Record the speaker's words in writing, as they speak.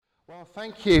Well,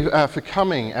 thank you for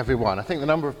coming, everyone. I think the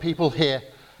number of people here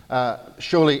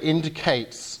surely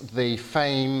indicates the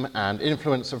fame and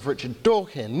influence of Richard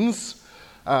Dawkins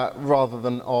rather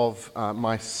than of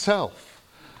myself.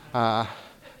 But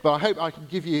I hope I can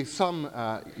give you some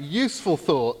useful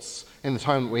thoughts in the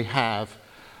time that we have,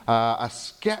 a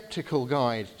sceptical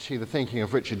guide to the thinking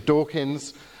of Richard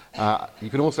Dawkins. You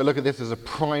can also look at this as a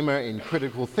primer in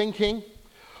critical thinking,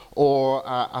 or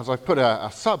as I've put a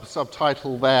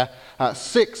subtitle there,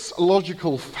 6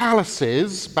 logical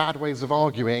fallacies, bad ways of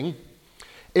arguing,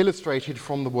 illustrated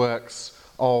from the works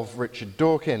of Richard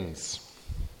Dawkins.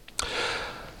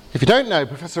 If you don't know,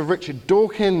 Professor Richard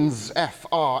Dawkins,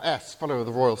 FRS, Fellow of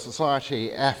the Royal Society,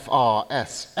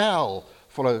 FRSL,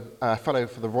 Fellow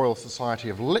for the Royal Society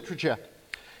of Literature,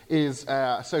 is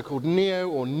a so-called neo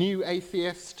or new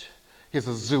atheist. He's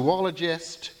a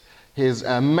zoologist. He's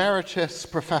emeritus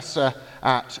professor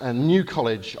at New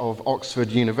College of Oxford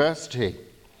University.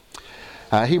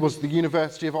 He was the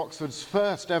University of Oxford's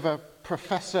first ever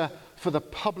professor for the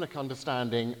public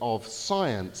understanding of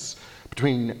science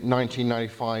between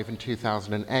 1995 and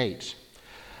 2008.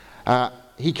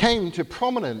 He came to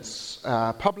prominence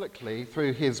publicly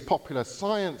through his popular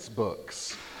science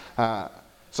books,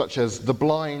 such as The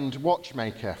Blind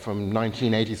Watchmaker from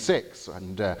 1986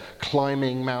 and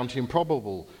Climbing Mount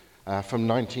Improbable from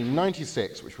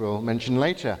 1996, which we'll mention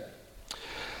later.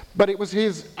 But it was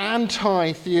his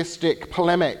anti-theistic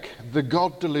polemic, The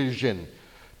God Delusion,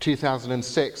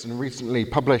 2006, and recently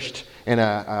published in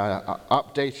an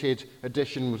updated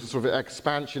edition with sort of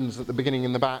expansions at the beginning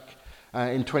and the back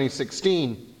in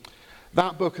 2016.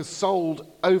 That book has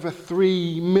sold over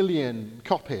 3 million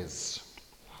copies.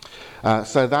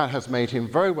 So that has made him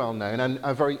very well known and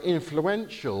a very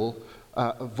influential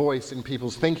voice in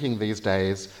people's thinking these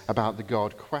days about the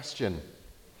God question.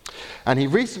 And he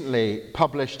recently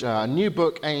published a new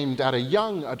book aimed at a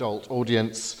young adult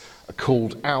audience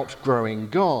called Outgrowing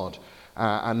God.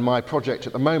 And my project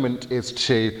at the moment is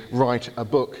to write a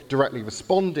book directly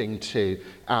responding to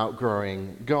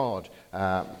Outgrowing God.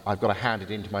 I've got to hand it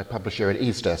in to my publisher at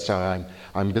Easter, so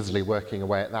I'm busily working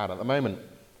away at that at the moment.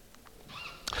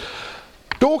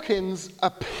 Dawkins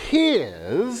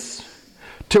appears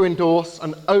to endorse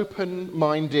an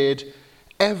open-minded,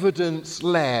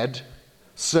 evidence-led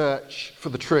search for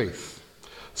the truth.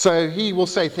 So he will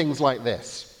say things like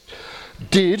this: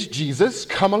 did Jesus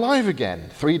come alive again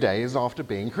 3 days after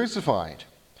being crucified?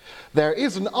 There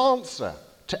is an answer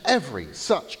to every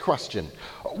such question,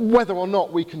 whether or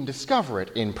not we can discover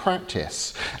it in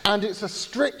practice, and it's a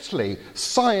strictly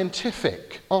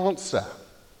scientific answer.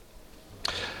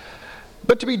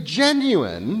 But to be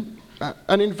genuine,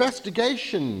 an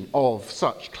investigation of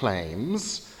such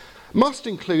claims must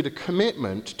include a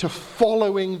commitment to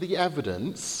following the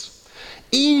evidence,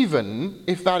 even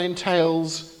if that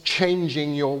entails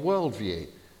changing your worldview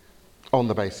on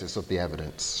the basis of the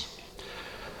evidence.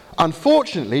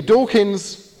 Unfortunately,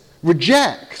 Dawkins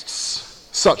rejects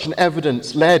such an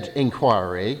evidence-led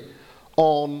inquiry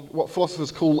on what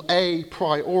philosophers call a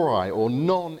priori, or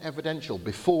non-evidential,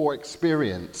 before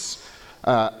experience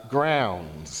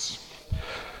grounds.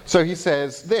 So he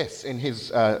says this in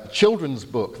his children's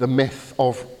book, The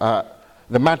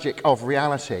Magic of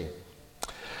Reality.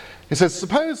 He says,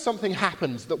 suppose something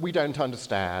happens that we don't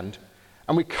understand,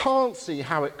 and we can't see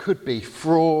how it could be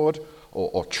fraud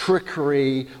or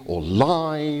trickery or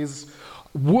lies.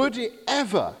 Would it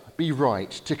ever be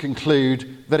right to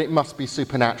conclude that it must be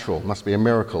supernatural, must be a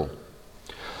miracle?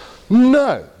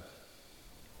 No.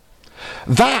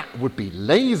 That would be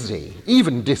lazy,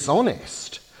 even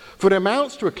dishonest, for it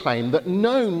amounts to a claim that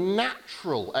no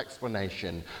natural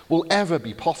explanation will ever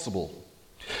be possible.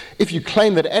 If you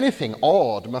claim that anything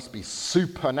odd must be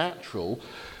supernatural,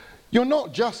 you're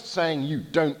not just saying you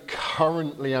don't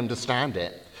currently understand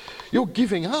it, you're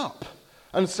giving up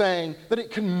and saying that it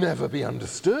can never be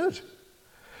understood.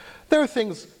 There are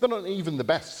things that not even the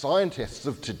best scientists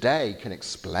of today can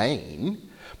explain,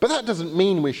 but that doesn't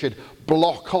mean we should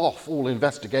block off all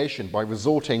investigation by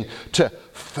resorting to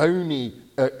phony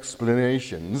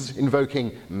explanations,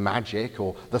 invoking magic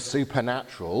or the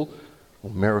supernatural or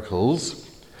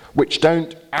miracles, which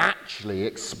don't actually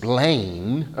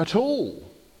explain at all.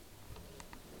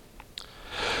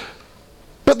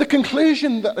 But the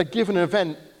conclusion that a given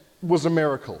event was a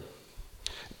miracle,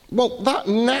 well, that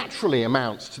naturally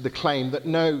amounts to the claim that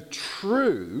no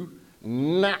true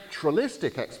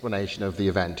naturalistic explanation of the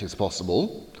event is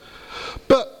possible.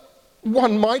 But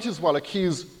one might as well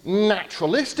accuse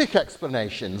naturalistic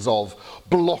explanations of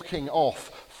blocking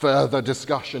off further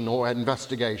discussion or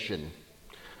investigation.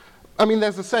 I mean,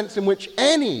 there's a sense in which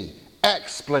any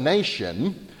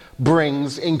explanation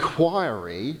brings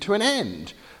inquiry to an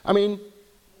end. I mean,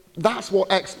 that's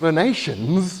what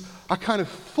explanations are kind of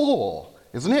for,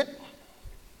 isn't it?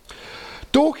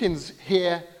 Dawkins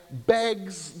here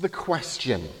begs the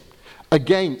question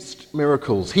against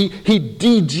miracles. He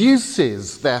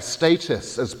deduces their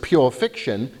status as pure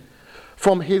fiction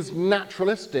from his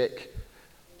naturalistic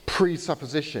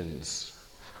presuppositions.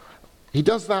 He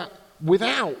does that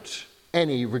without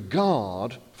any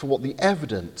regard for what the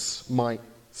evidence might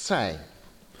say.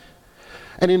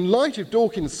 And in light of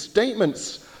Dawkins'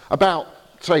 statements about,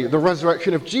 say, the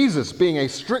resurrection of Jesus being a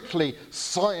strictly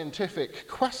scientific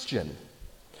question,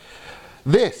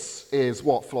 this is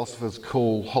what philosophers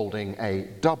call holding a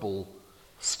double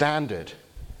standard.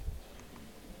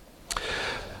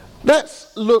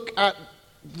 Let's look at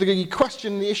the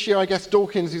question, the issue I guess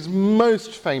Dawkins is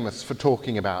most famous for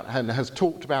talking about and has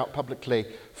talked about publicly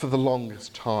for the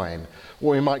longest time,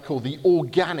 what we might call the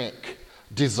organic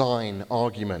design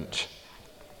argument.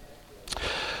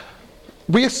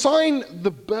 We assign the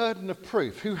burden of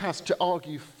proof, who has to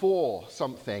argue for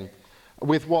something,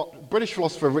 with what British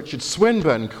philosopher Richard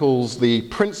Swinburne calls the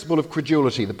principle of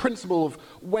credulity, the principle of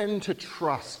when to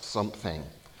trust something.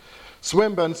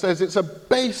 Swinburne says it's a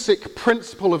basic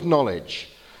principle of knowledge,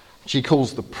 which he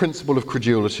calls the principle of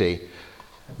credulity,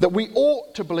 that we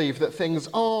ought to believe that things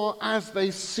are as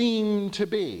they seem to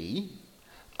be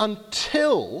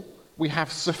until we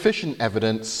have sufficient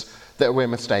evidence that we're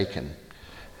mistaken.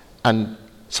 And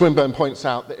Swinburne points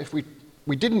out that if we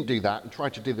didn't do that and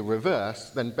tried to do the reverse,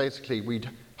 then basically we'd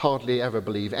hardly ever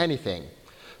believe anything,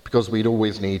 because we'd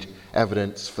always need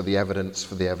evidence for the evidence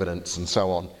for the evidence and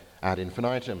so on ad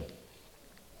infinitum.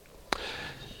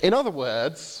 In other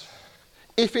words,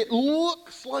 if it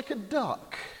looks like a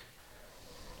duck,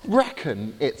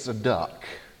 reckon it's a duck,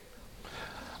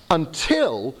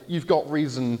 until you've got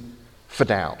reason for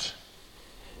doubt.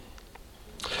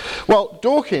 Well,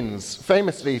 Dawkins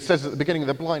famously says at the beginning of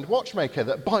The Blind Watchmaker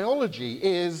that biology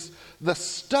is the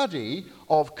study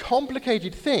of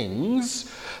complicated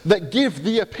things that give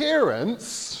the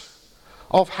appearance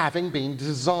of having been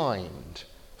designed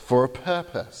for a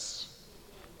purpose.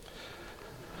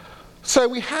 So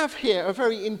we have here a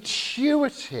very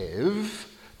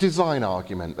intuitive design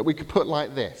argument that we could put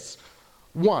like this.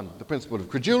 1, the principle of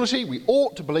credulity. We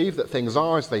ought to believe that things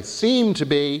are as they seem to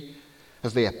be,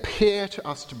 as they appear to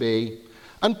us to be,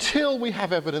 until we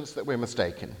have evidence that we're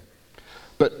mistaken.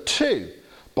 But 2,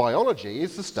 biology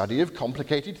is the study of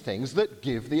complicated things that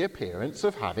give the appearance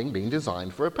of having been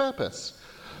designed for a purpose,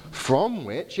 from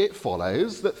which it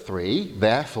follows that 3,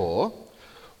 therefore,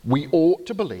 we ought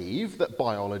to believe that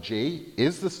biology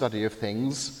is the study of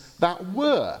things that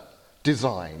were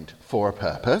designed for a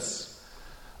purpose,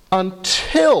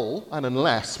 until and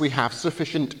unless we have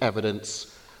sufficient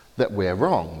evidence that we're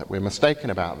wrong, that we're mistaken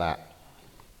about that.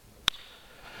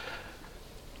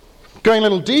 Going a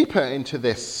little deeper into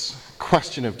this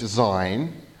question of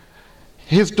design,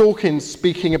 here's Dawkins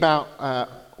speaking about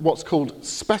what's called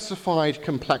specified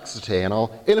complexity, and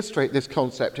I'll illustrate this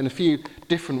concept in a few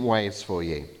different ways for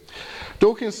you.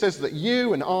 Dawkins says that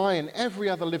you and I and every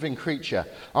other living creature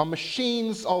are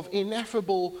machines of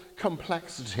ineffable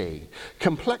complexity,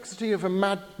 complexity of a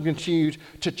magnitude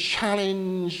to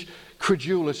challenge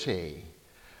credulity.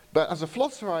 But as a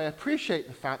philosopher, I appreciate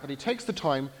the fact that he takes the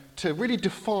time to really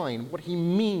define what he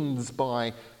means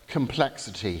by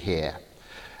complexity here.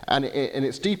 And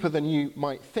it's deeper than you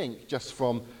might think just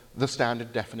from the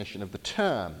standard definition of the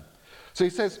term. So he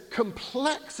says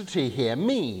complexity here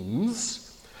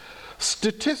means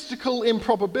statistical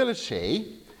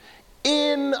improbability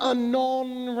in a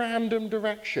non-random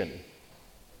direction.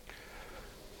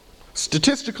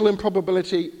 Statistical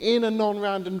improbability in a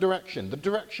non-random direction, the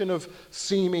direction of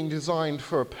seeming designed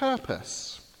for a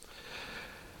purpose.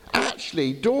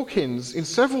 Actually, Dawkins, in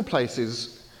several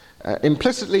places,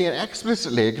 implicitly and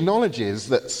explicitly acknowledges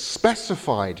that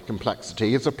specified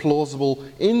complexity is a plausible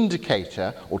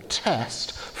indicator or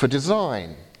test for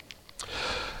design.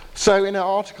 So in an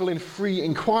article in Free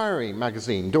Inquiry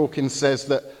magazine, Dawkins says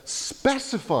that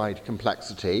specified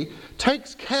complexity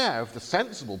takes care of the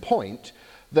sensible point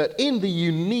that in the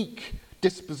unique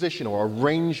disposition or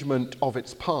arrangement of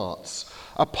its parts,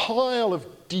 a pile of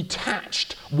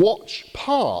detached watch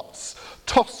parts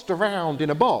tossed around in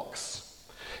a box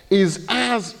is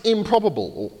as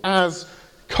improbable or as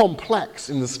complex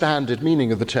in the standard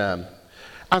meaning of the term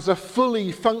as a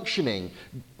fully functioning,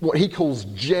 what he calls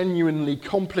genuinely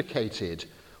complicated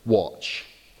watch.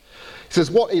 He says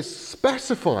what is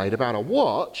specified about a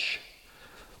watch,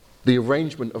 the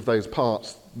arrangement of those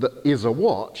parts that is a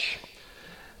watch,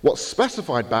 what's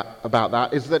specified about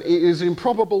that is that it is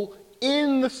improbable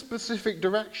in the specific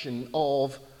direction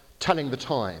of telling the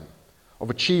time, of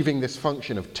achieving this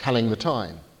function of telling the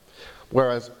time,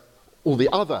 whereas all the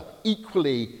other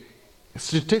equally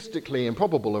statistically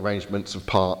improbable arrangements of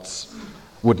parts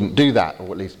wouldn't do that,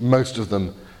 or at least most of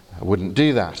them wouldn't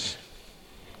do that.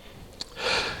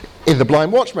 In The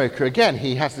Blind Watchmaker, again,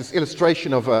 he has this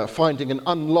illustration of finding an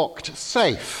unlocked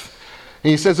safe.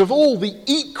 He says, of all the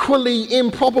equally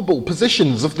improbable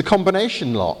positions of the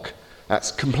combination lock,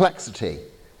 that's complexity,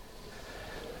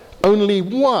 only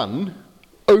one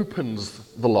opens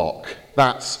the lock.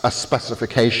 That's a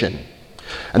specification.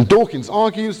 And Dawkins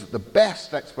argues that the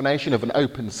best explanation of an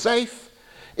open safe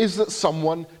is that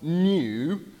someone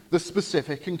knew the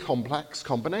specific and complex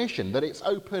combination, that it's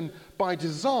open by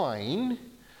design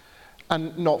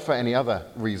and not for any other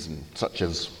reason, such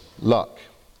as luck.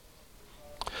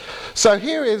 So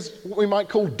here is what we might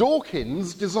call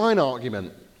Dawkins' design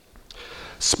argument.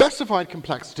 Specified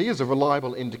complexity is a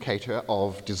reliable indicator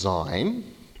of design.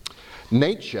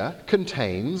 Nature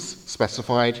contains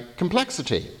specified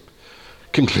complexity.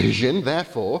 Conclusion,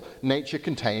 therefore, nature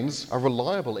contains a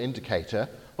reliable indicator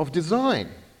of design.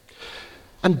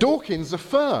 And Dawkins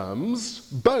affirms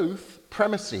both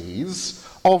premises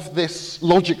of this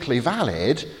logically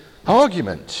valid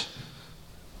argument.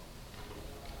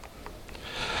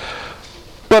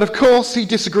 But of course, he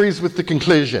disagrees with the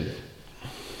conclusion.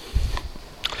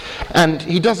 And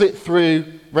he does it through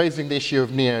raising the issue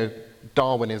of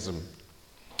neo-Darwinism.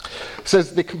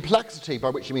 Says the complexity, by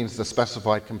which he means the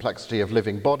specified complexity of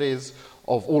living bodies,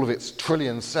 of all of its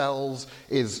trillion cells,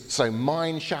 is so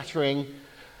mind-shattering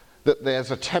that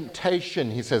there's a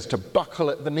temptation, he says, to buckle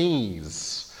at the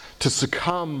knees, to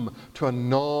succumb to a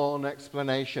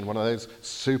non-explanation, one of those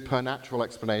supernatural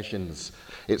explanations.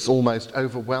 It's almost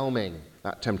overwhelming,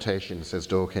 that temptation, says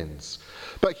Dawkins.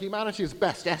 But humanity's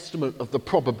best estimate of the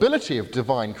probability of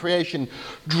divine creation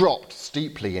dropped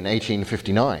steeply in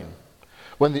 1859,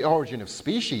 when The Origin of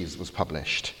Species was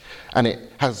published, and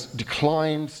it has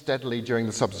declined steadily during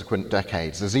the subsequent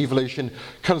decades as evolution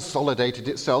consolidated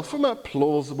itself from a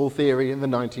plausible theory in the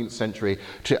 19th century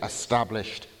to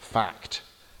established fact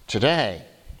today.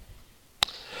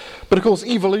 But of course,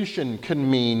 evolution can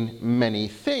mean many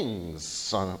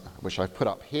things, which I've put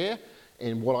up here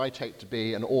in what I take to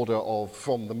be an order of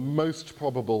from the most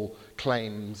probable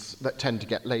claims that tend to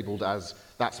get labelled as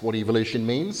that's what evolution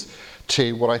means,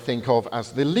 to what I think of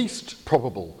as the least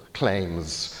probable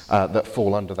claims that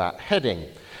fall under that heading.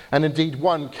 And indeed,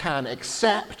 one can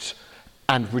accept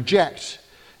and reject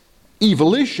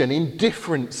evolution in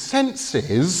different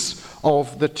senses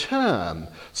of the term.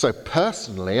 So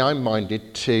personally, I'm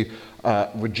minded to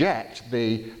reject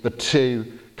the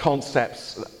two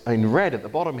concepts in red at the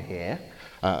bottom here,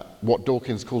 what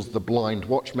Dawkins calls the blind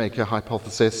watchmaker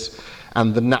hypothesis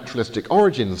and the naturalistic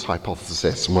origins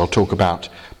hypothesis, and we'll talk about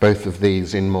both of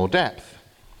these in more depth.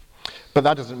 But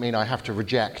that doesn't mean I have to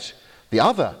reject the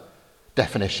other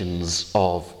definitions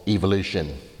of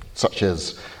evolution, such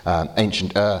as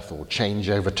ancient Earth or change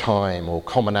over time or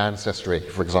common ancestry,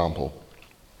 for example.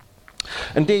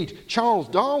 Indeed, Charles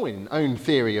Darwin's own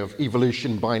theory of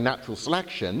evolution by natural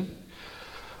selection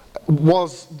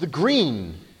was the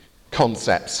green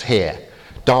concepts here.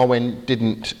 Darwin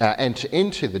didn't enter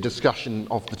into the discussion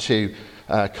of the two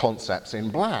concepts in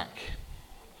black.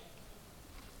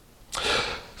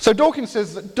 So Dawkins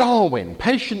says that Darwin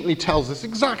patiently tells us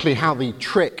exactly how the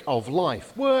trick of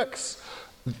life works: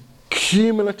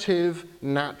 cumulative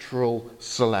natural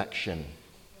selection.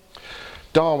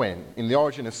 Darwin, in The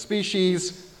Origin of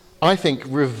Species, I think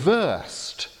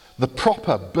reversed the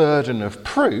proper burden of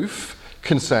proof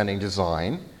concerning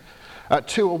design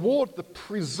to award the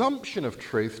presumption of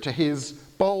truth to his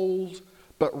bold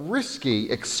but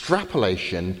risky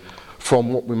extrapolation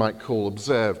from what we might call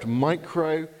observed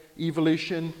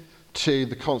microevolution to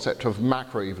the concept of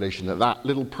macroevolution, that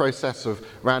little process of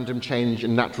random change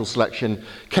and natural selection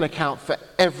can account for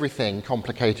everything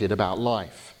complicated about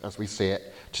life as we see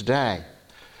it today.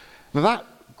 Now, that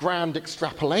grand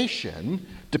extrapolation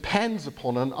depends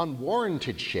upon an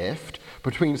unwarranted shift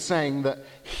between saying that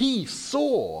he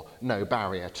saw no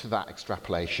barrier to that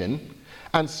extrapolation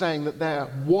and saying that there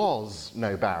was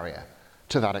no barrier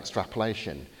to that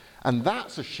extrapolation. And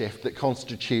that's a shift that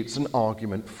constitutes an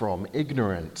argument from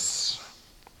ignorance.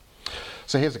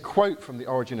 So here's a quote from The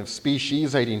Origin of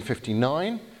Species,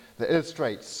 1859, that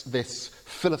illustrates this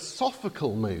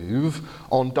philosophical move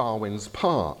on Darwin's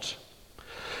part.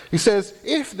 He says,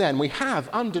 if then we have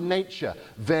under nature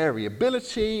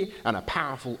variability and a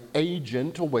powerful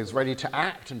agent always ready to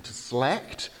act and to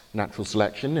select, natural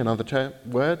selection in other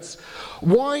words,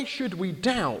 why should we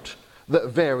doubt that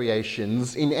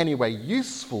variations in any way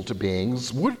useful to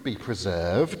beings would be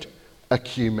preserved,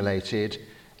 accumulated,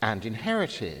 and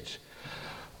inherited.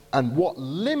 And what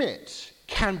limit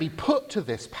can be put to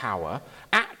this power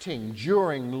acting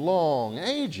during long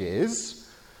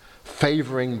ages,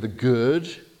 favouring the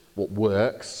good, what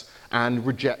works, and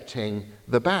rejecting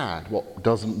the bad, what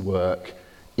doesn't work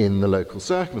in the local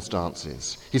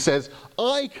circumstances. He says,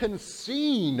 I can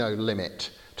see no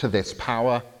limit to this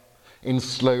power in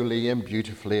slowly and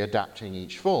beautifully adapting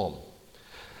each form.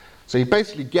 So he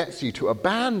basically gets you to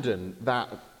abandon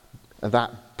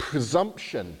that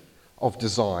presumption of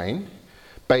design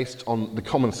based on the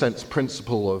common sense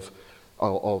principle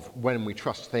of when we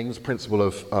trust things, principle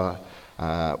of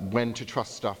when to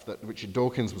trust stuff that Richard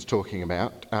Dawkins was talking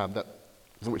about,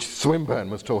 which Swinburne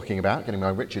was talking about, getting my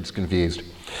Richards confused,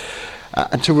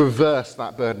 and to reverse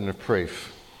that burden of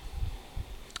proof.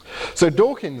 So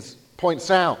Dawkins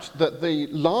points out that the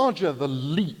larger the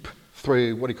leap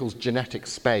through what he calls genetic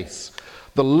space,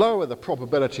 the lower the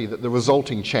probability that the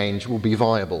resulting change will be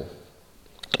viable,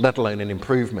 let alone an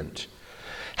improvement.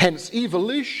 Hence,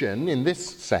 evolution, in this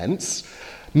sense,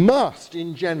 must,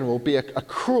 in general, be a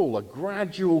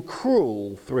gradual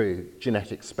crawl through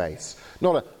genetic space,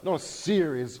 not a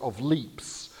series of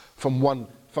leaps from one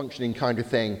functioning kind of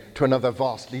thing to another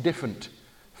vastly different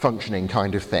functioning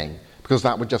kind of thing, because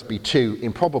that would just be too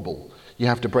improbable. You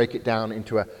have to break it down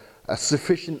into a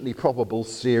sufficiently probable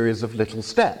series of little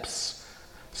steps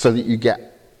so that you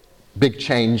get big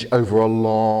change over a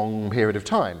long period of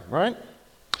time, right?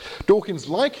 Dawkins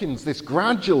likens this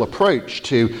gradual approach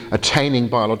to attaining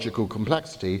biological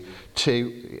complexity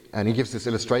to, and he gives this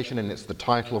illustration, and it's the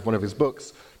title of one of his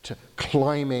books, to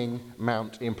climbing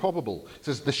Mount Improbable. He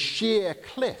says the sheer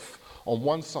cliff on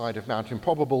one side of Mount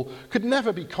Improbable could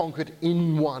never be conquered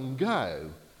in one go.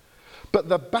 But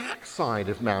the backside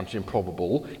of Mount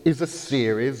Improbable is a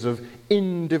series of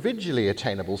individually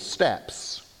attainable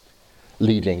steps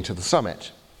leading to the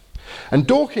summit. And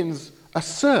Dawkins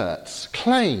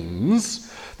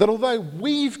claims that although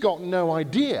we've got no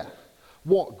idea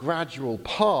what gradual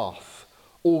path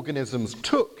organisms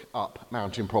took up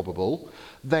Mount Improbable,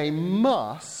 they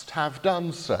must have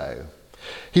done so.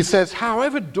 He says,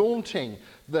 however daunting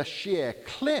the sheer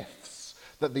cliffs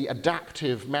that the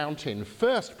adaptive mountain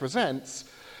first presents,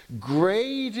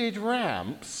 graded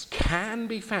ramps can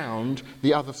be found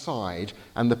the other side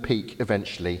and the peak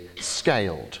eventually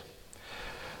scaled.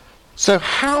 So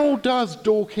how does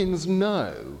Dawkins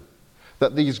know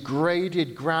that these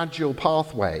graded gradual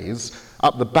pathways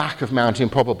up the back of Mount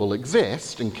Improbable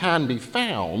exist and can be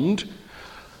found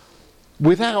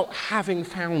without having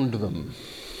found them?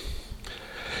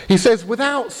 He says,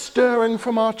 without stirring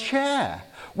from our chair,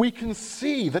 we can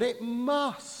see that it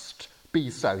must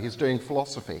be so. He's doing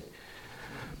philosophy.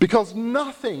 Because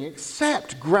nothing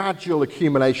except gradual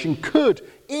accumulation could,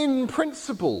 in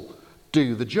principle,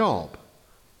 do the job.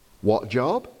 What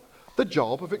job? The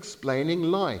job of explaining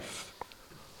life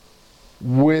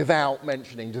without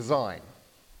mentioning design.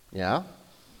 Yeah?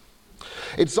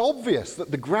 It's obvious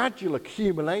that the gradual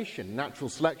accumulation, natural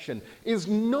selection, is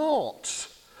not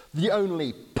the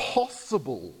only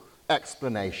possible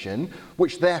explanation,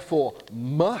 which therefore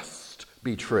must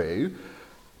be true,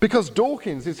 because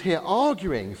Dawkins is here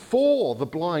arguing for the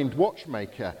blind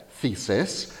watchmaker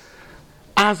thesis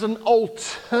as an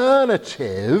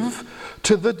alternative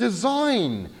to the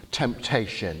design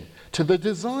temptation, to the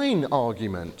design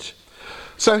argument.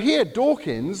 So here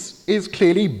Dawkins is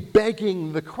clearly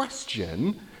begging the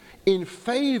question in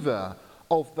favour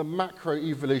of the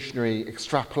macroevolutionary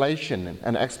extrapolation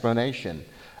and explanation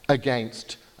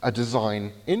against a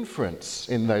design inference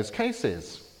in those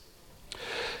cases.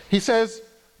 He says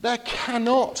there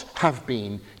cannot have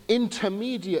been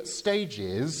intermediate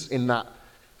stages in that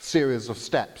series of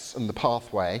steps and the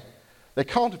pathway. There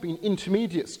can't have been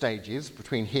intermediate stages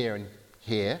between here and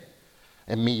here,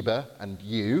 amoeba and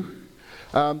you,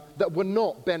 that were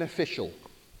not beneficial.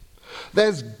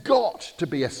 There's got to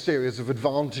be a series of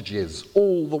advantages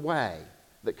all the way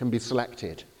that can be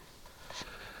selected.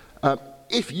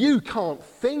 If you can't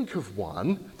think of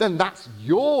one, then that's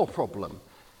your problem,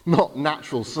 not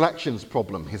natural selection's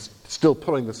problem. He's still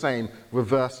pulling the same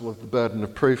reversal of the burden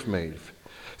of proof move.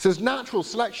 He says natural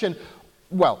selection,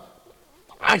 well,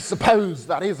 I suppose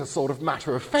that is a sort of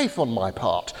matter of faith on my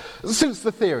part, since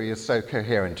the theory is so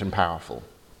coherent and powerful.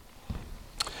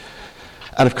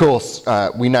 And of course,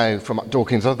 we know from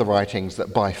Dawkins' other writings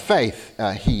that by faith,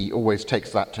 he always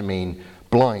takes that to mean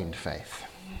blind faith.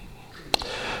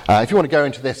 If you want to go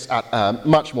into this at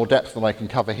much more depth than I can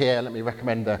cover here, let me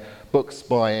recommend the books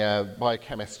by a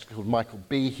biochemist called Michael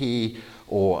Behe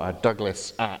or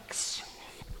Douglas Axe.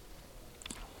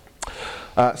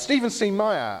 Stephen C.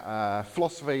 Meyer,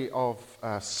 philosophy of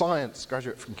science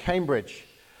graduate from Cambridge,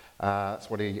 that's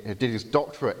what he did his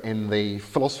doctorate in the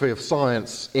philosophy of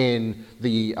science in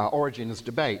the origins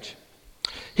debate.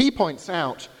 He points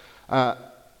out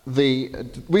the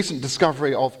recent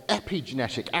discovery of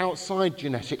epigenetic, outside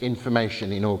genetic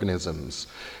information in organisms.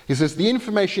 He says the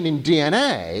information in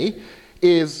DNA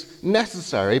is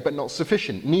necessary but not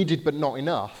sufficient, needed but not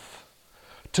enough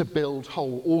to build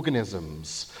whole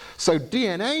organisms. So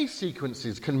DNA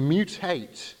sequences can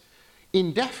mutate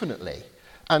indefinitely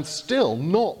and still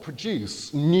not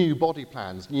produce new body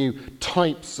plans, new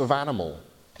types of animal.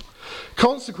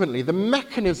 Consequently, the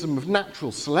mechanism of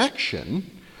natural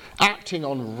selection, acting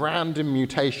on random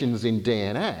mutations in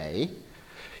DNA,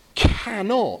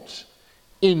 cannot,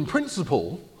 in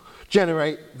principle,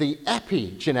 generate the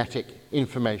epigenetic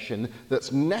information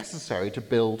that's necessary to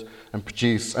build and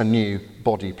produce a new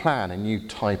body plan, a new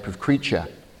type of creature.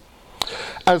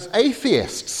 As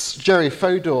atheists, Jerry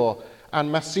Fodor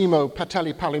and Massimo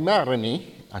Patelli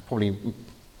Palimarini, I probably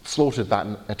slaughtered that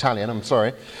in Italian, I'm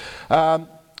sorry,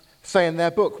 say in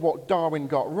their book, What Darwin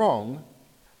Got Wrong,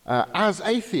 as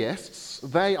atheists,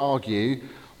 they argue,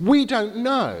 we don't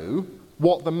know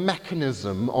what the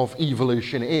mechanism of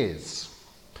evolution is.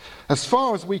 As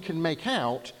far as we can make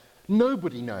out,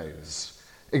 nobody knows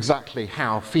exactly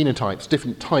how phenotypes,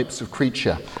 different types of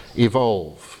creature,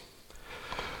 evolve.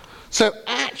 So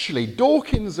actually,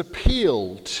 Dawkins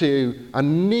appealed to a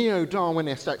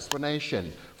neo-Darwinist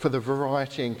explanation for the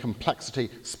variety and complexity,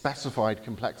 specified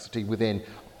complexity within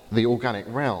the organic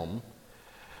realm,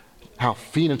 how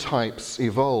phenotypes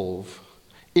evolve,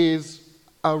 is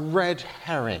a red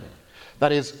herring.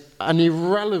 That is an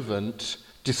irrelevant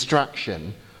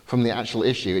distraction from the actual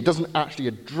issue. It doesn't actually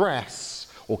address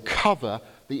or cover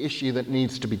the issue that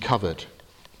needs to be covered.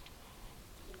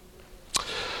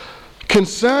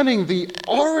 Concerning the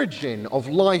origin of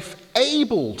life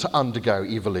able to undergo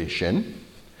evolution,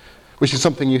 which is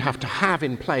something you have to have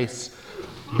in place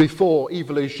before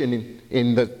evolution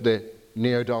in the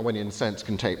neo-Darwinian sense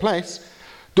can take place,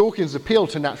 Dawkins' appeal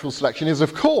to natural selection is,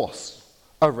 of course,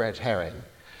 a red herring.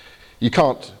 You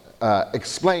can't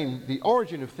explain the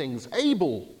origin of things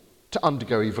able to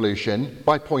undergo evolution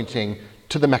by pointing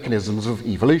to the mechanisms of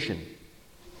evolution.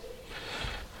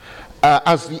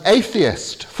 As the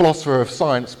atheist philosopher of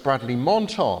science Bradley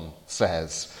Monton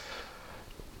says,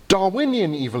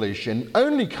 Darwinian evolution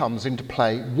only comes into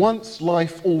play once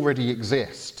life already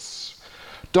exists.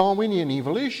 Darwinian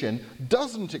evolution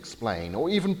doesn't explain or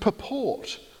even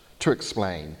purport to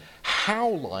explain how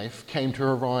life came to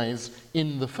arise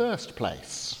in the first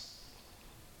place.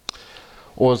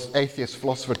 Or as atheist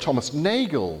philosopher Thomas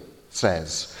Nagel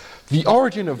says, the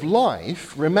origin of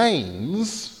life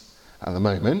remains, at the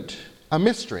moment, a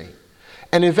mystery,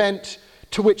 an event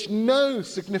to which no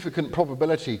significant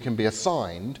probability can be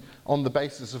assigned on the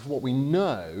basis of what we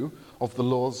know of the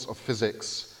laws of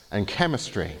physics and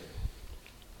chemistry.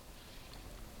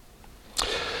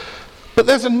 But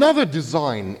there's another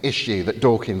design issue that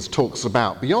Dawkins talks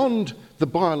about. Beyond the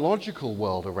biological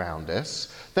world around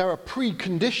us, there are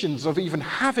preconditions of even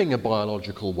having a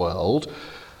biological world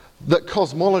that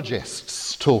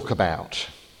cosmologists talk about.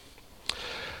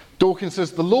 Dawkins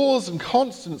says the laws and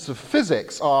constants of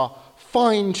physics are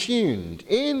fine-tuned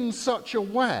in such a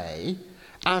way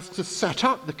as to set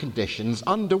up the conditions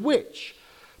under which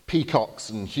peacocks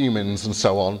and humans and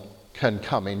so on can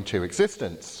come into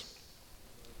existence.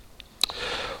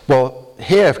 Well,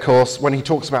 here, of course, when he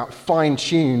talks about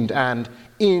fine-tuned and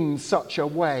in such a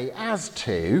way as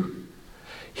to,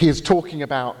 he is talking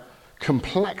about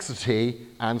complexity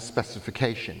and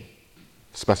specification,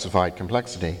 specified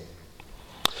complexity.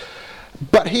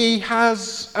 But he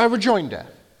has a rejoinder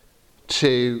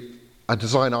to a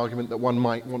design argument that one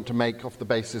might want to make off the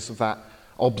basis of that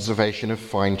observation of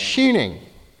fine-tuning.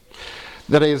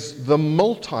 That is, the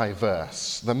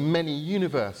multiverse, the many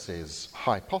universes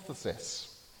hypothesis.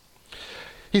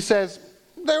 He says,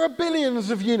 there are billions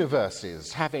of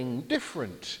universes having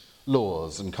different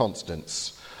laws and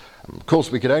constants. Of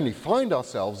course, we could only find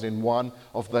ourselves in one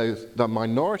of those, the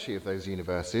minority of those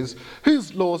universes,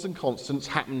 whose laws and constants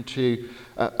happen to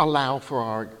allow for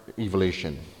our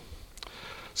evolution.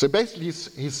 So basically,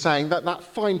 he's saying that that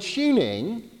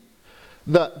fine-tuning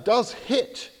that does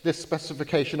hit this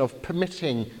specification of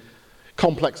permitting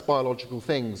complex biological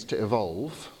things to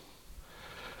evolve,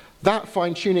 that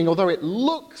fine-tuning, although it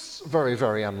looks very,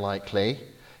 very unlikely,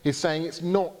 is saying it's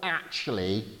not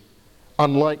actually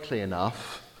unlikely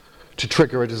enough to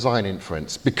trigger a design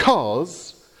inference,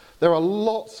 because there are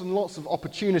lots and lots of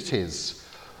opportunities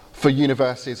for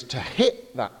universes to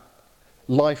hit that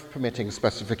life-permitting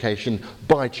specification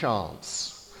by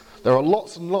chance. There are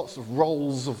lots and lots of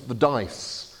rolls of the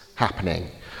dice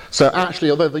happening. So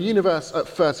actually, although the universe at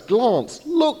first glance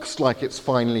looks like it's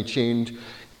finely tuned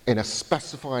in a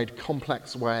specified,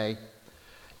 complex way,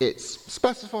 it's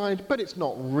specified, but it's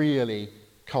not really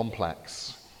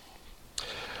complex.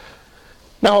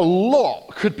 Now, a lot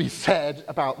could be said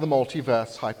about the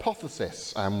multiverse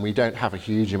hypothesis, and we don't have a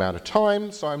huge amount of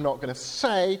time, so I'm not going to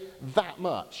say that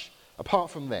much, apart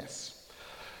from this.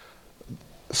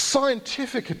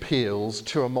 Scientific appeals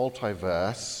to a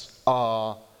multiverse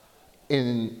are,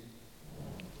 in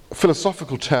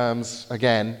philosophical terms,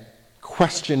 again,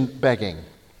 question-begging.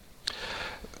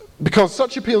 Because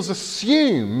such appeals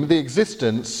assume the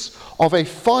existence of a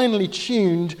finely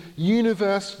tuned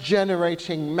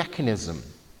universe-generating mechanism.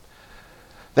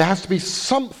 There has to be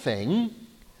something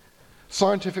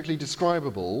scientifically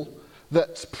describable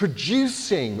that's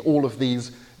producing all of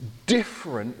these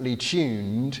differently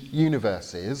tuned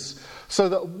universes so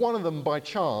that one of them by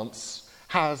chance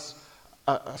has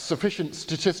a sufficient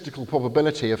statistical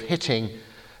probability of hitting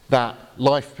that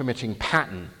life-permitting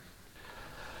pattern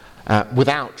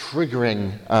without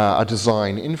triggering a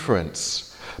design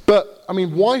inference. But, I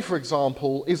mean, why, for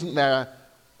example, isn't there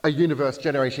a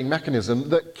universe-generating mechanism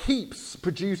that keeps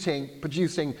producing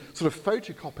sort of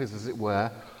photocopies, as it were,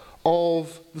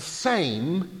 of the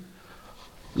same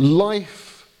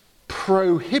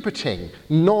life-prohibiting,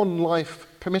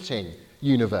 non-life-permitting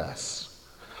universe?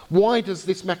 Why does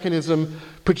this mechanism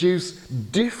produce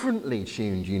differently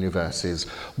tuned universes?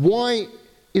 Why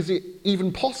is it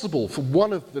even possible for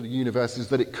one of the universes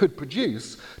that it could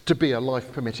produce to be a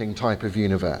life-permitting type of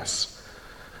universe?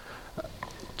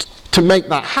 To make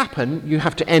that happen, you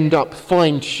have to end up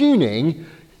fine-tuning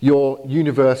your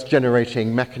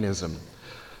universe-generating mechanism.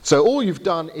 So all you've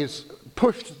done is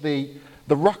pushed the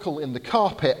ruckle in the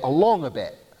carpet along a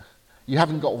bit. You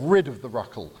haven't got rid of the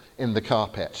ruckle in the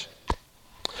carpet.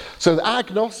 So the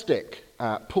agnostic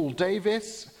Paul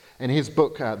Davies, in his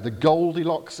book The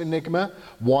Goldilocks Enigma,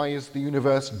 Why is the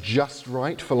Universe Just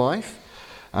Right for Life?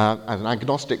 As an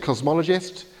agnostic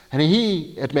cosmologist, and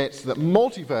he admits that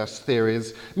multiverse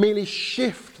theories merely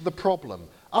shift the problem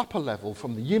up a level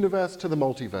from the universe to the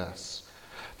multiverse.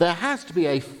 There has to be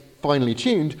a finely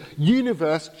tuned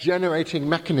universe-generating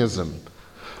mechanism.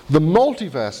 The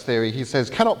multiverse theory, he says,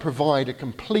 cannot provide a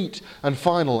complete and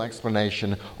final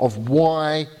explanation of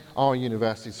why our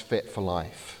universe is fit for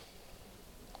life.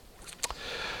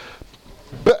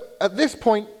 But at this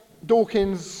point,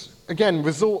 Dawkins, again,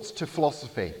 resorts to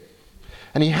philosophy.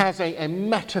 And he has a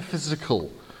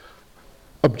metaphysical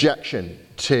objection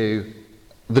to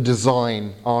the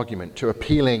design argument, to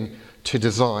appealing to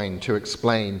design to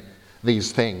explain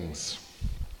these things.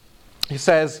 He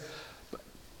says,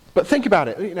 but think about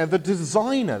it, you know, the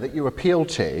designer that you appeal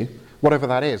to, whatever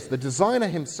that is, the designer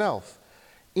himself,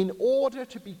 in order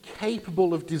to be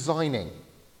capable of designing,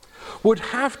 would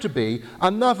have to be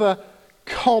another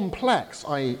complex,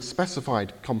 i.e.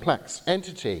 specified complex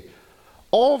entity,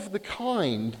 of the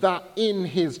kind that in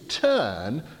his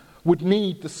turn would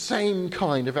need the same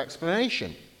kind of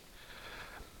explanation.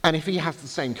 And if he has the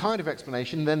same kind of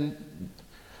explanation, then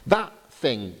that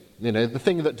thing, you know, the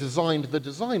thing that designed the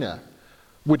designer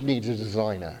would need a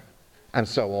designer, and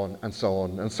so on, and so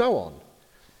on, and so on.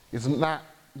 Isn't that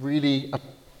really a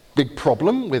big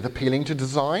problem with appealing to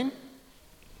design?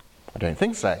 I don't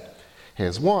think so.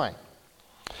 Here's why.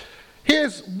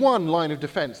 Here's one line of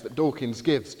defense that Dawkins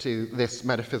gives to this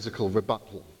metaphysical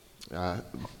rebuttal.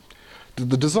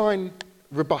 The design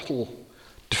rebuttal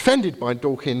defended by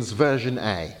Dawkins, version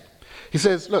A. He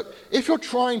says, look, if you're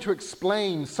trying to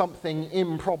explain something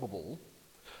improbable,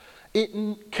 it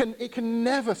can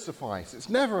never suffice, it's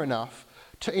never enough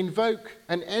to invoke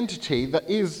an entity that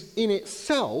is in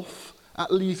itself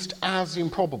at least as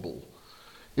improbable.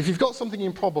 If you've got something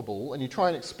improbable and you try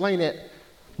and explain it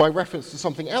by reference to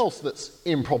something else that's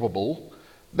improbable,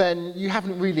 then you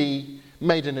haven't really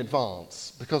made an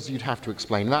advance, because you'd have to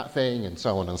explain that thing and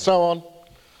so on and so on.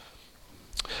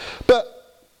 But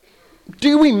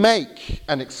do we make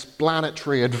an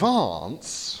explanatory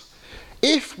advance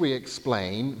if we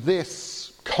explain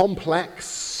this complex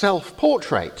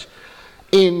self-portrait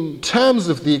in terms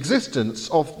of the existence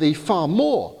of the far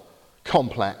more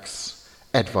complex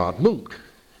Edvard Munch?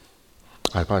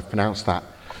 I hope I've pronounced that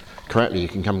correctly. You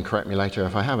can come and correct me later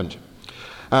if I haven't.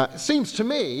 It seems to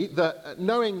me that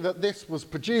knowing that this was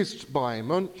produced by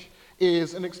Munch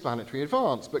is an explanatory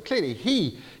advance, but clearly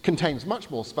he contains much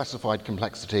more specified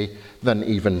complexity than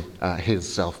even his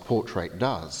self-portrait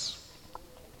does.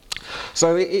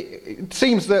 So it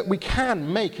seems that we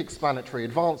can make explanatory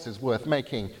advances worth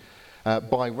making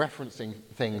by referencing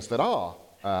things that are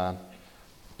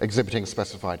exhibiting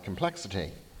specified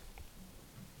complexity.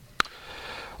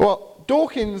 Well,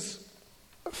 Dawkins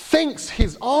thinks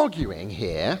he's arguing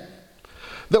here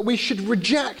that we should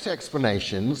reject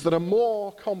explanations that are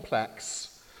more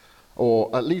complex, or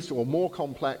at least more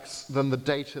complex than the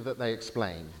data that they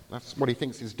explain. That's what he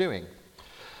thinks he's doing.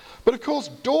 But of course,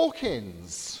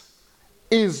 Dawkins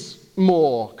is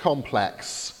more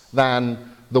complex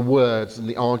than the words and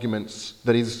the arguments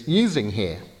that he's using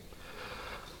here.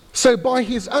 So by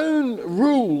his own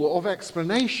rule of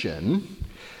explanation,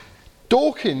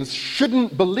 Dawkins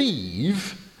shouldn't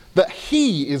believe that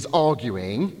he is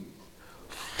arguing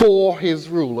for his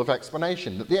rule of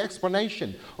explanation, that the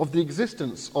explanation of the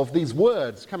existence of these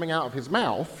words coming out of his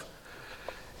mouth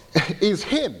is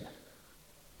him.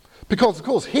 Because, of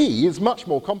course, he is much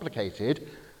more complicated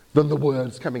than the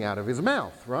words coming out of his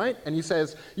mouth, right? And he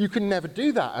says, you can never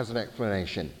do that as an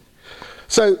explanation.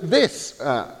 So this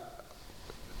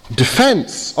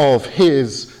defense of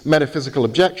his metaphysical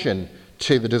objection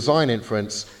to the design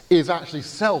inference is actually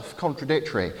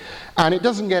self-contradictory. And it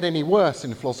doesn't get any worse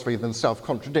in philosophy than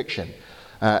self-contradiction.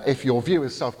 If your view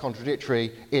is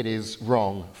self-contradictory, it is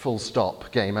wrong, full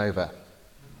stop, game over.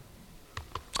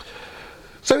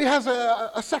 So he has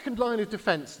a second line of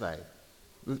defense, though.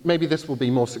 Maybe this will be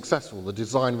more successful, the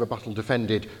design rebuttal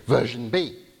defended version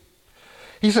B.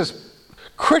 He says,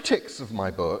 critics of my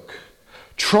book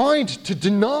tried to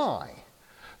deny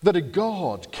that a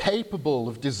God capable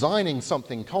of designing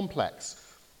something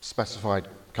complex, specified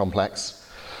complex,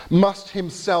 must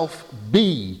himself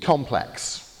be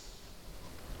complex.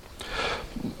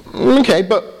 Okay,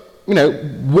 but,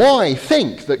 why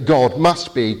think that God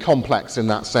must be complex in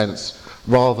that sense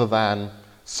rather than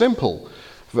simple?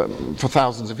 For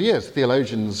thousands of years,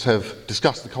 theologians have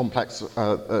discussed the complex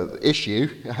issue,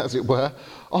 as it were,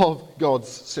 of God's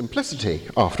simplicity,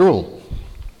 after all.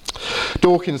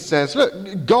 Dawkins says,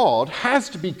 look, God has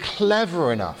to be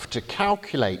clever enough to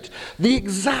calculate the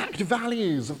exact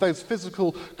values of those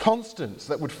physical constants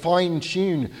that would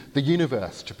fine-tune the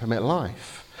universe to permit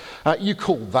life. You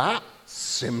call that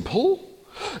simple?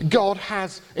 God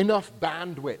has enough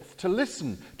bandwidth to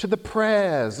listen to the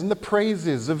prayers and the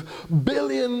praises of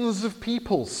billions of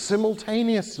people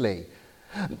simultaneously.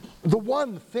 The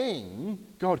one thing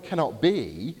God cannot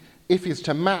be, if he's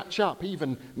to match up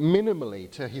even minimally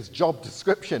to his job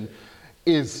description,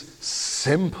 is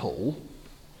simple.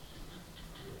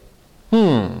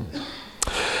 In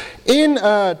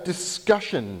a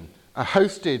discussion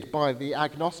hosted by the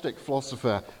agnostic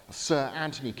philosopher Sir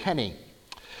Anthony Kenny,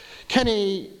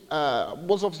 Kenny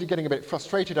was obviously getting a bit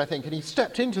frustrated, I think, and he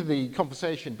stepped into the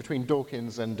conversation between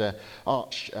Dawkins and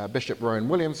Archbishop Rowan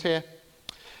Williams here.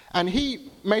 And he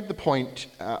made the point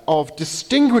of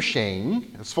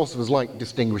distinguishing, as philosophers like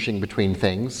distinguishing between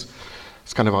things,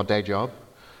 it's kind of our day job,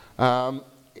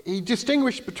 he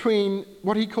distinguished between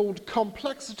what he called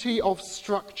complexity of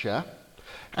structure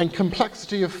and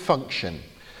complexity of function.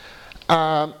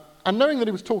 And knowing that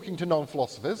he was talking to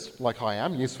non-philosophers, like I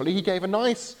am, usefully, he gave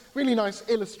a really nice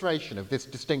illustration of this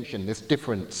distinction, this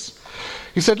difference.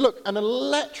 He said, look, an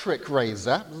electric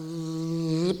razor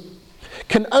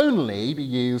can only be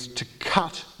used to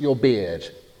cut your beard.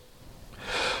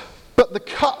 But the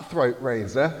cutthroat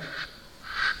razor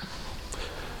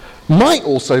might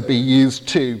also be used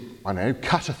to,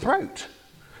 cut a throat,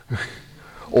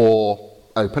 or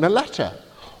open a letter,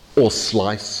 or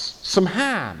slice some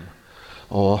ham.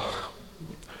 Or,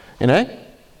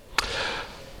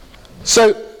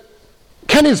 So,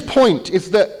 Kenny's point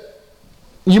is that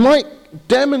you might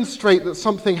demonstrate that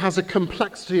something has a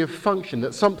complexity of function,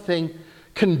 that something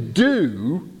can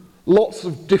do lots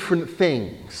of different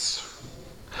things.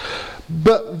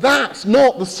 But that's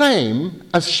not the same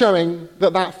as showing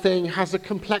that that thing has a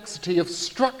complexity of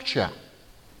structure.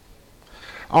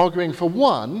 Arguing for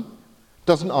one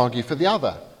doesn't argue for the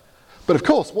other. But of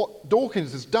course, what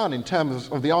Dawkins has done in terms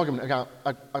of the argument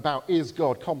about is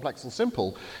God complex or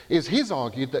simple, is he's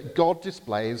argued that God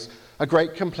displays a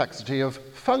great complexity of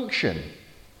function.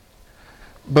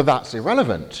 But that's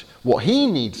irrelevant. What he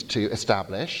needs to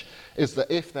establish is that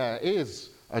if there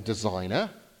is a designer,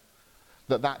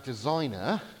 that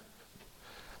designer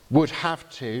would have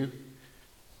to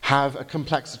have a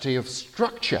complexity of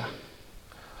structure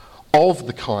of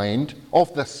the kind,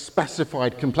 of the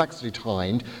specified complexity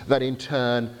kind, that in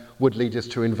turn would lead us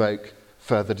to invoke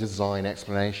further design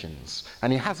explanations.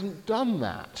 And he hasn't done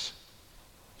that.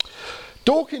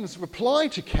 Dawkins' reply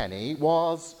to Kenny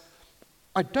was,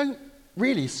 I don't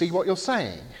really see what you're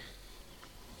saying.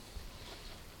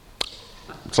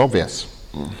 It's obvious.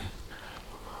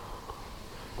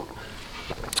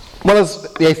 Well, as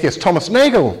the atheist Thomas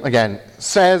Nagel, again,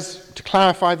 says, to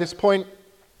clarify this point,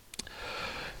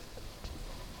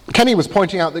 Kenny was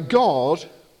pointing out that God,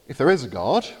 if there is a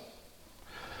God,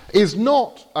 is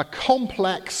not a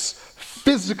complex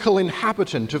physical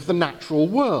inhabitant of the natural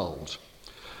world.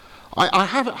 I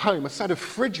have at home a set of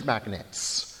fridge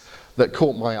magnets that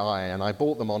caught my eye, and I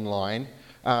bought them online.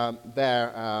 They're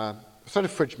a set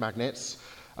of fridge magnets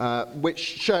which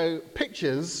show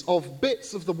pictures of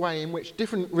bits of the way in which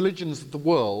different religions of the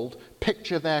world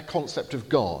picture their concept of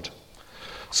God.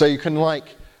 So you can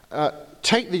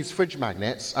take these fridge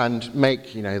magnets and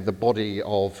make, the body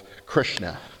of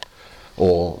Krishna,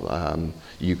 or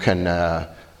you can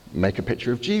make a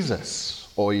picture of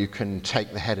Jesus, or you can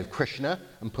take the head of Krishna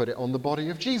and put it on the body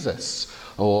of Jesus,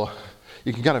 or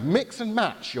you can kind of mix and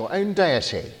match your own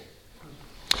deity.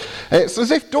 It's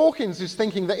as if Dawkins is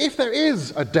thinking that if there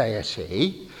is a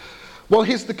deity, well,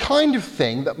 he's the kind of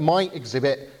thing that might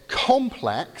exhibit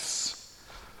complex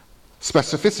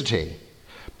specificity.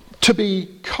 To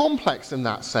be complex in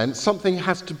that sense, something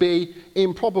has to be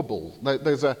improbable.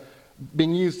 Those are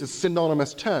being used as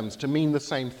synonymous terms to mean the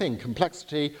same thing,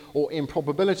 complexity or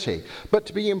improbability. But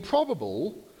to be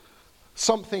improbable,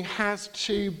 something has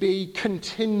to be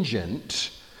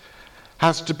contingent,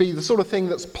 has to be the sort of thing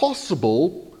that's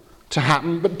possible to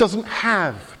happen but doesn't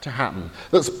have to happen,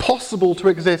 that's possible to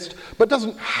exist but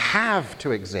doesn't have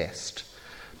to exist,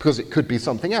 because it could be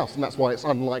something else, and that's why it's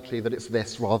unlikely that it's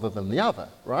this rather than the other,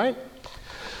 right?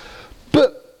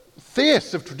 But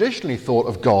theists have traditionally thought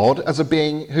of God as a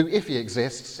being who, if he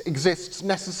exists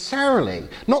necessarily,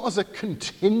 not as a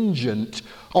contingent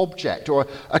object or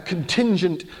a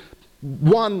contingent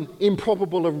one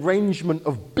improbable arrangement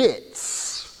of bits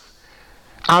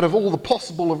out of all the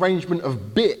possible arrangement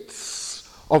of bits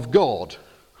of God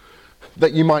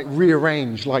that you might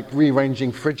rearrange, like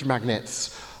rearranging fridge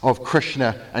magnets of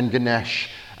Krishna and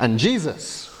Ganesh and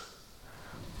Jesus.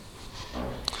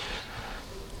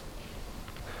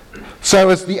 So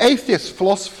as the atheist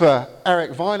philosopher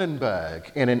Eric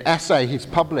Weilenberg, in an essay he's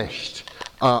published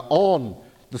on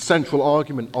the central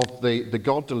argument of the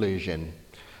God delusion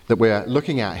that we're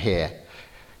looking at here,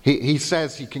 he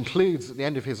concludes at the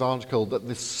end of his article that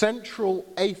the central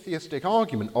atheistic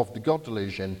argument of the God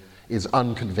delusion is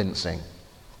unconvincing.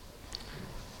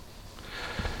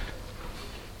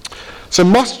 So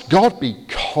must God be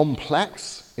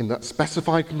complex in that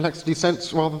specified complexity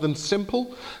sense rather than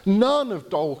simple? None of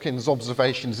Dawkins'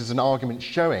 observations is an argument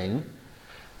showing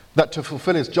that to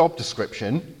fulfill his job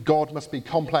description, God must be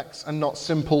complex and not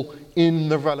simple in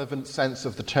the relevant sense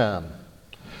of the term.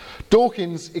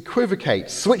 Dawkins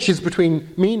equivocates, switches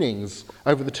between meanings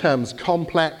over the terms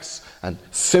complex and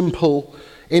simple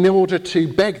in order to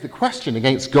beg the question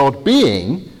against God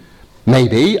being,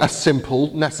 maybe, a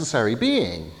simple, necessary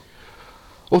being.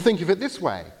 Or think of it this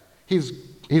way.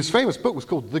 His famous book was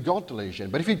called The God Delusion,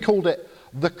 but if he'd called it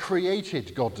The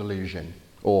Created God Delusion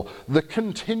or The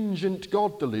Contingent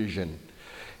God Delusion,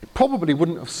 it probably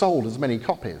wouldn't have sold as many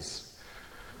copies.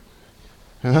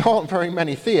 And there aren't very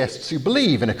many theists who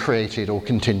believe in a created or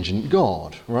contingent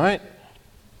God, right?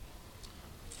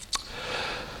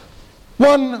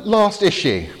 One last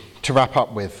issue to wrap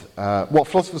up with, what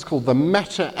philosophers call the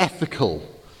meta-ethical,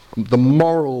 the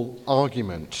moral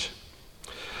argument.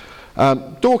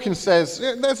 Dawkins says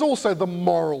there's also the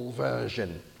moral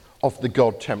version of the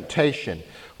God temptation.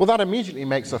 Well, that immediately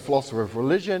makes a philosopher of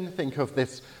religion think of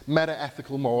this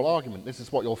meta-ethical moral argument. This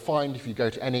is what you'll find if you go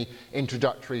to any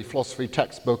introductory philosophy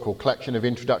textbook or collection of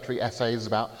introductory essays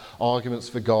about arguments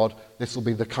for God. This will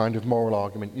be the kind of moral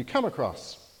argument you come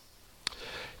across.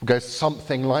 It goes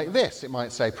something like this. It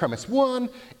might say, premise one,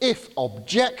 if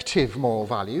objective moral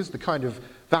values, the kind of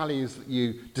values that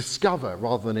you discover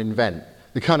rather than invent,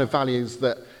 the kind of values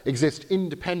that exist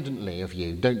independently of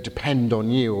you, don't depend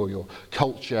on you or your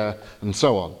culture and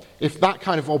so on. If that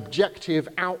kind of objective,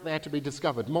 out there to be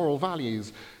discovered moral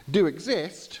values do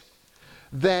exist,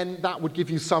 then that would give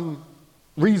you some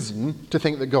reason to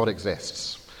think that God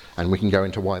exists. And we can go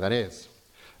into why that is.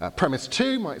 Premise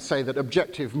two might say that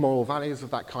objective moral values of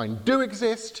that kind do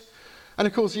exist. And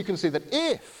of course you can see that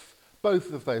if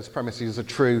both of those premises are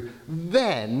true,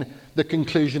 then the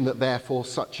conclusion that therefore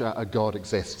such a God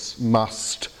exists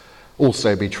must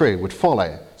also be true, would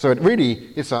follow. So it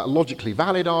really is a logically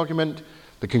valid argument.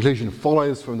 The conclusion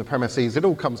follows from the premises. It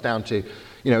all comes down to,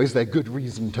 is there good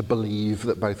reason to believe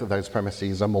that both of those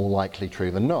premises are more likely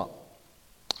true than not?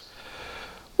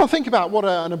 Well, think about what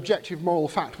an objective moral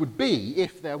fact would be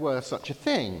if there were such a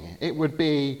thing. It would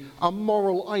be a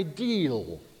moral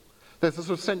ideal. There's a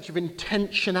sort of sense of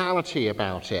intentionality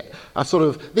about it. A sort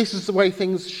of, this is the way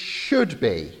things should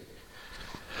be.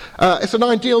 It's an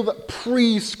ideal that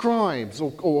prescribes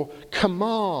or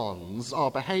commands our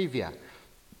behaviour.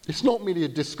 It's not merely a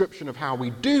description of how we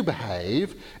do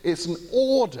behave, it's an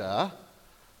order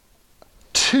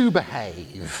to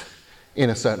behave in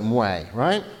a certain way,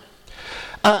 right?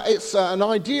 It's an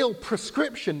ideal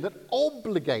prescription that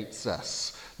obligates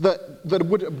us, that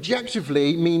would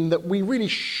objectively mean that we really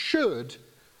should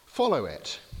follow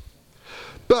it.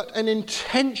 But an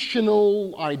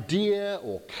intentional idea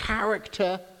or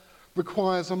character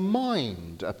requires a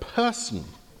mind, a person.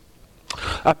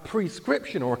 A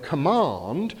prescription or a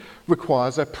command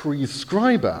requires a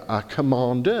prescriber, a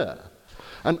commander.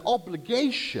 An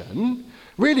obligation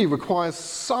really requires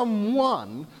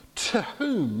someone to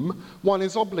whom one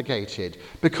is obligated,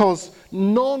 because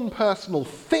non-personal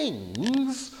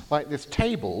things, like this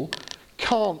table,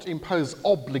 can't impose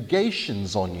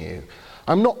obligations on you.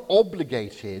 I'm not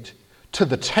obligated to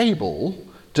the table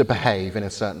to behave in a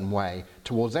certain way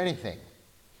towards anything.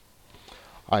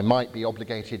 I might be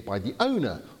obligated by the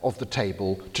owner of the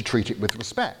table to treat it with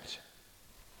respect.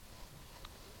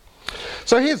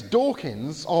 So here's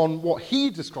Dawkins on what he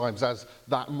describes as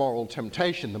that moral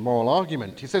temptation, the moral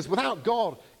argument. He says, without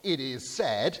God, it is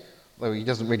said, though he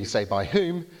doesn't really say by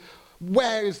whom,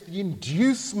 where is the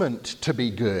inducement to be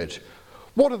good?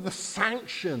 What are the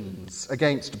sanctions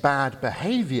against bad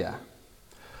behaviour?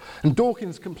 And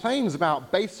Dawkins complains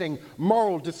about basing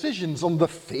moral decisions on the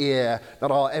fear that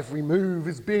our every move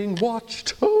is being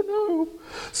watched. Oh no!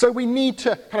 So we need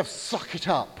to kind of suck it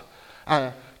up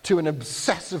to an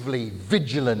obsessively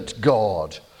vigilant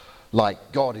God,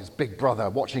 like God is Big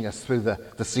Brother watching us through the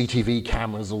CTV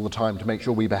cameras all the time to make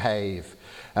sure we behave.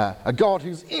 A God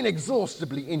who's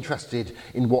inexhaustibly interested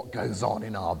in what goes on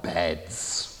in our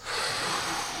beds.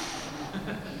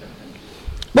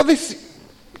 But this,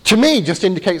 to me, just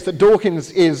indicates that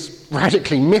Dawkins is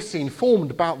radically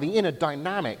misinformed about the inner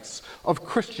dynamics of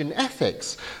Christian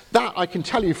ethics. That, I can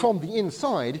tell you from the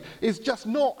inside, is just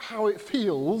not how it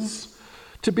feels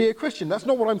to be a Christian. That's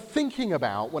not what I'm thinking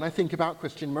about when I think about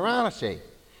Christian morality.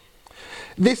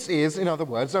 This is, in other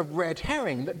words, a red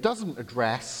herring that doesn't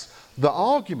address the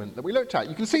argument that we looked at.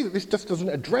 You can see that this just doesn't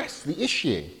address the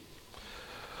issue.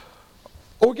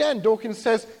 Or again, Dawkins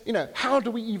says, how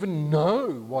do we even know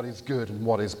what is good and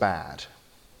what is bad?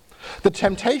 The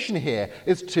temptation here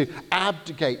is to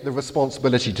abdicate the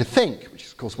responsibility to think, which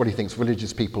is, of course, what he thinks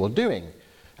religious people are doing,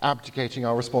 abdicating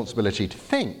our responsibility to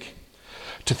think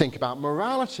about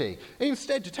morality, and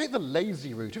instead to take the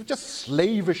lazy route of just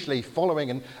slavishly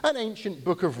following an ancient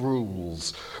book of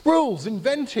rules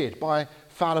invented by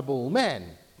fallible men,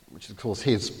 which is, of course,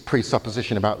 his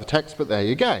presupposition about the text, but there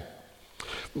you go.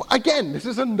 Again, this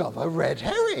is another red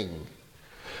herring.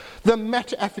 The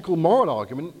meta-ethical moral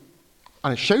argument,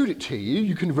 and I showed it to you,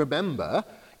 you can remember,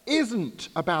 isn't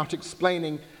about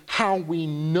explaining how we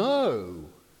know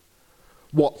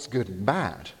what's good and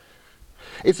bad.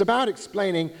 It's about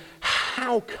explaining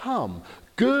how come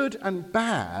good and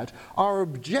bad are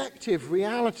objective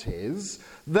realities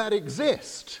that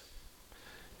exist,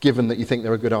 given that you think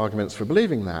there are good arguments for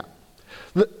believing that.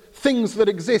 Things that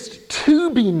exist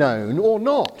to be known or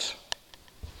not,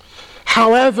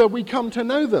 however we come to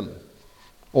know them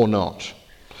or not.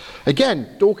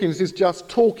 Again, Dawkins is just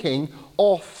talking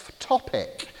off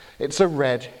topic. It's a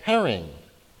red herring.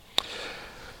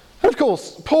 And of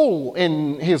course, Paul,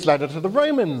 in his letter to the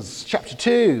Romans, chapter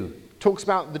 2, talks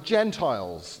about the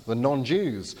Gentiles, the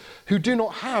non-Jews, who do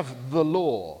not have the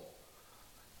law.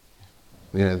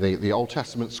 The Old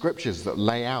Testament scriptures that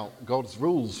lay out God's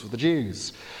rules for the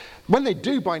Jews. When they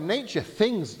do by nature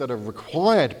things that are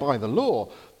required by the law,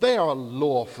 they are a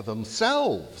law for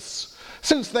themselves,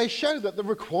 since they show that the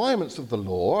requirements of the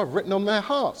law are written on their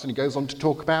hearts. And he goes on to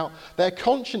talk about their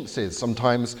consciences,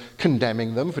 sometimes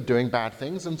condemning them for doing bad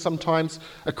things and sometimes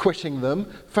acquitting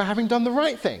them for having done the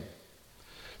right thing.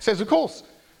 He says, of course,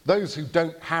 those who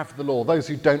don't have the law, those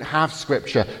who don't have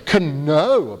scripture, can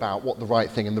know about what the right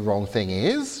thing and the wrong thing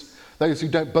is. Those who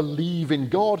don't believe in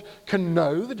God can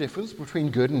know the difference between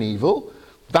good and evil.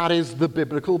 That is the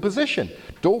biblical position.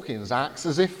 Dawkins acts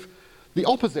as if the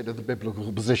opposite of the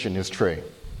biblical position is true.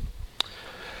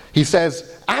 He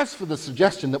says, as for the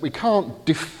suggestion that we can't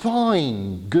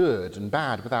define good and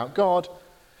bad without God,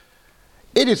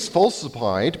 it is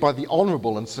falsified by the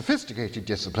honourable and sophisticated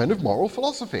discipline of moral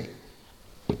philosophy.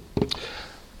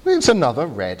 It's another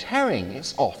red herring.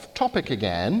 It's off topic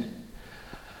again.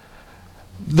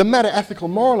 The meta-ethical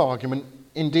moral argument,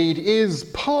 indeed, is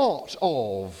part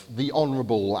of the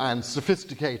honourable and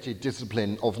sophisticated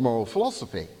discipline of moral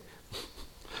philosophy.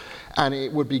 And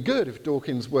it would be good if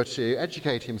Dawkins were to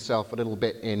educate himself a little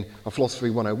bit in a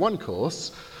Philosophy 101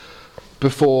 course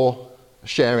before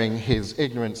sharing his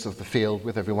ignorance of the field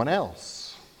with everyone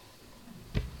else.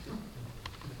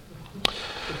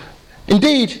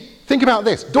 Indeed, think about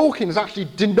this. Dawkins actually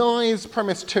denies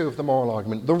premise 2 of the moral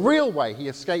argument. The real way he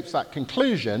escapes that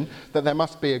conclusion that there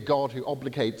must be a God who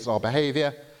obligates our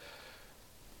behaviour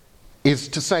is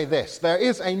to say this: there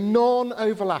is a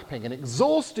non-overlapping and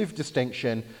exhaustive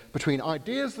distinction between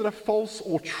ideas that are false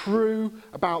or true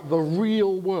about the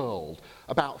real world,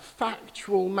 about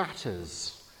factual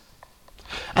matters,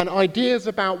 and ideas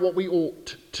about what we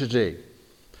ought to do,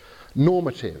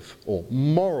 normative or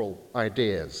moral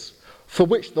ideas, for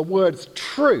which the words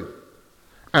true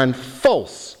and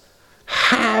false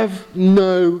have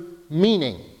no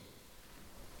meaning.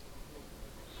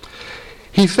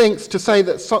 He thinks to say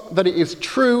that it is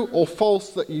true or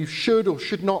false that you should or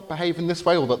should not behave in this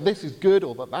way, or that this is good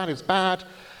or that is bad,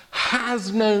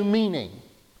 has no meaning.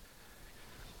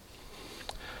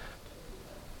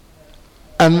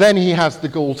 And then he has the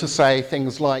gall to say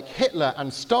things like Hitler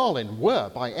and Stalin were,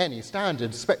 by any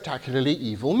standard, spectacularly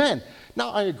evil men. Now,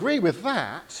 I agree with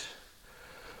that,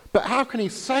 but how can he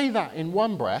say that in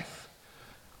one breath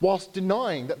whilst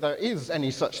denying that there is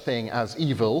any such thing as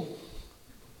evil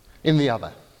in the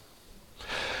other?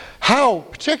 How,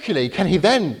 particularly, can he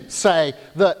then say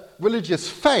that religious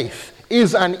faith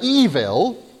is an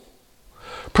evil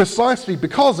precisely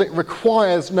because it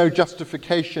requires no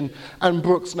justification and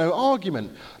brooks no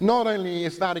argument? Not only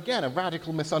is that, again, a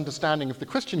radical misunderstanding of the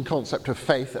Christian concept of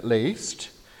faith, at least,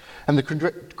 and the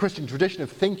Christian tradition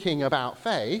of thinking about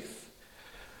faith,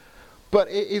 but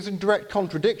it is in direct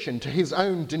contradiction to his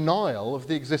own denial of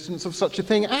the existence of such a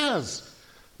thing as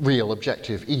real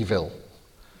objective evil.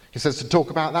 He says to talk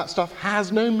about that stuff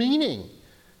has no meaning.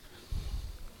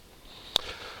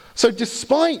 So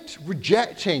despite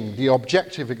rejecting the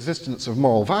objective existence of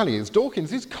moral values,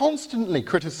 Dawkins is constantly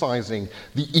criticising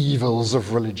the evils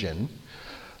of religion,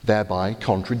 thereby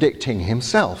contradicting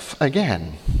himself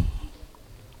again.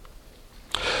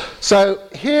 So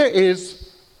here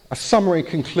is a summary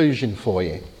conclusion for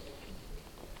you.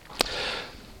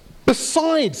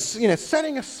 Besides,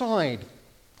 setting aside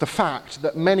the fact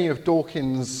that many of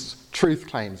Dawkins' truth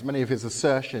claims, many of his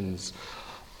assertions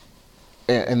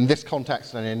in this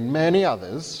context and in many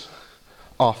others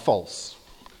are false.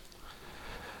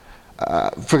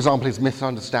 For example, his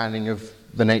misunderstanding of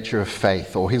the nature of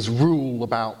faith, or his rule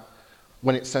about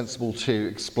when it's sensible to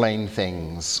explain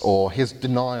things, or his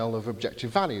denial of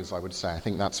objective values, I would say. I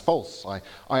think that's false.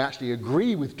 I actually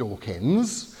agree with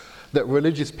Dawkins that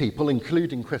religious people,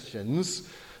 including Christians,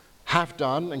 have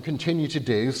done and continue to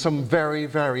do some very,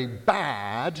 very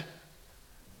bad,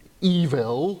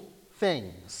 evil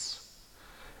things.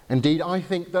 Indeed, I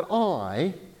think that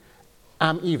I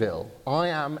am evil. I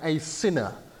am a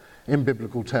sinner in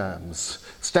biblical terms,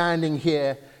 standing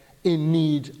here in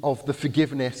need of the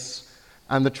forgiveness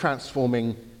and the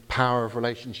transforming power of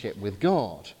relationship with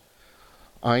God.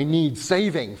 I need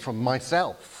saving from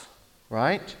myself,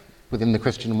 right, within the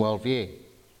Christian worldview.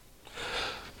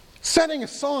 Setting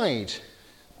aside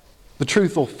the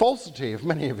truth or falsity of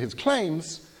many of his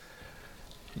claims,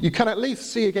 you can at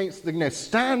least see against the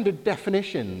standard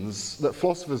definitions that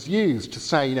philosophers use to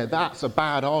say, that's a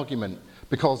bad argument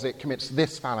because it commits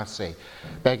this fallacy,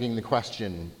 begging the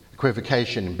question,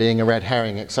 equivocation, being a red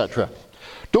herring, etc.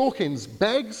 Dawkins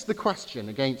begs the question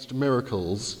against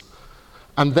miracles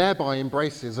and thereby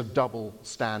embraces a double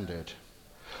standard.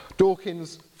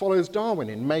 Dawkins follows Darwin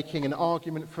in making an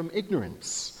argument from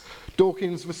ignorance.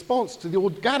 Dawkins' response to the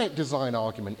organic design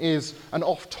argument is an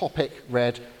off-topic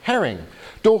red herring.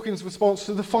 Dawkins' response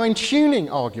to the fine-tuning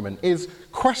argument is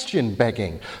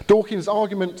question-begging. Dawkins'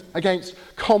 argument against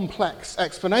complex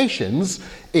explanations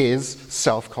is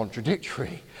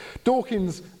self-contradictory.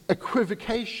 Dawkins'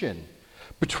 equivocation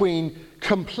between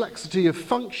complexity of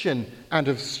function and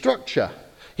of structure,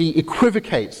 he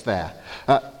equivocates there.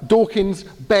 Dawkins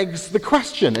begs the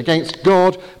question against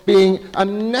God being a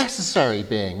necessary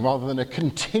being rather than a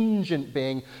contingent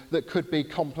being that could be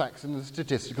complex in the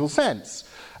statistical sense.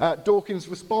 Dawkins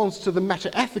responds to the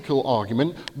meta-ethical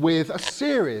argument with a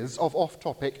series of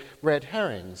off-topic red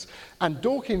herrings. And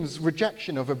Dawkins'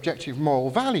 rejection of objective moral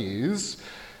values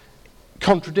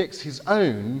contradicts his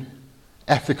own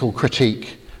ethical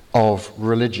critique of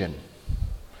religion.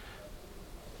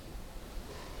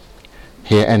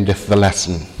 Here endeth the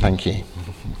lesson. Thank you.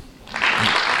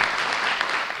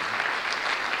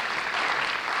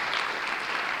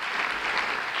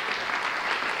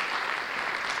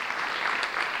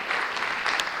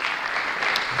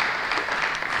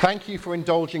 Thank you for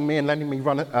indulging me and letting me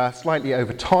run slightly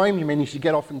over time. You may need to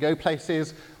get off and go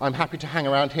places. I'm happy to hang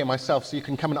around here myself, so you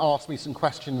can come and ask me some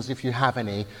questions if you have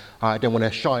any. I don't want to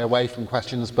shy away from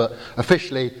questions, but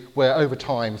officially we're over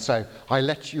time, so I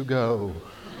let you go.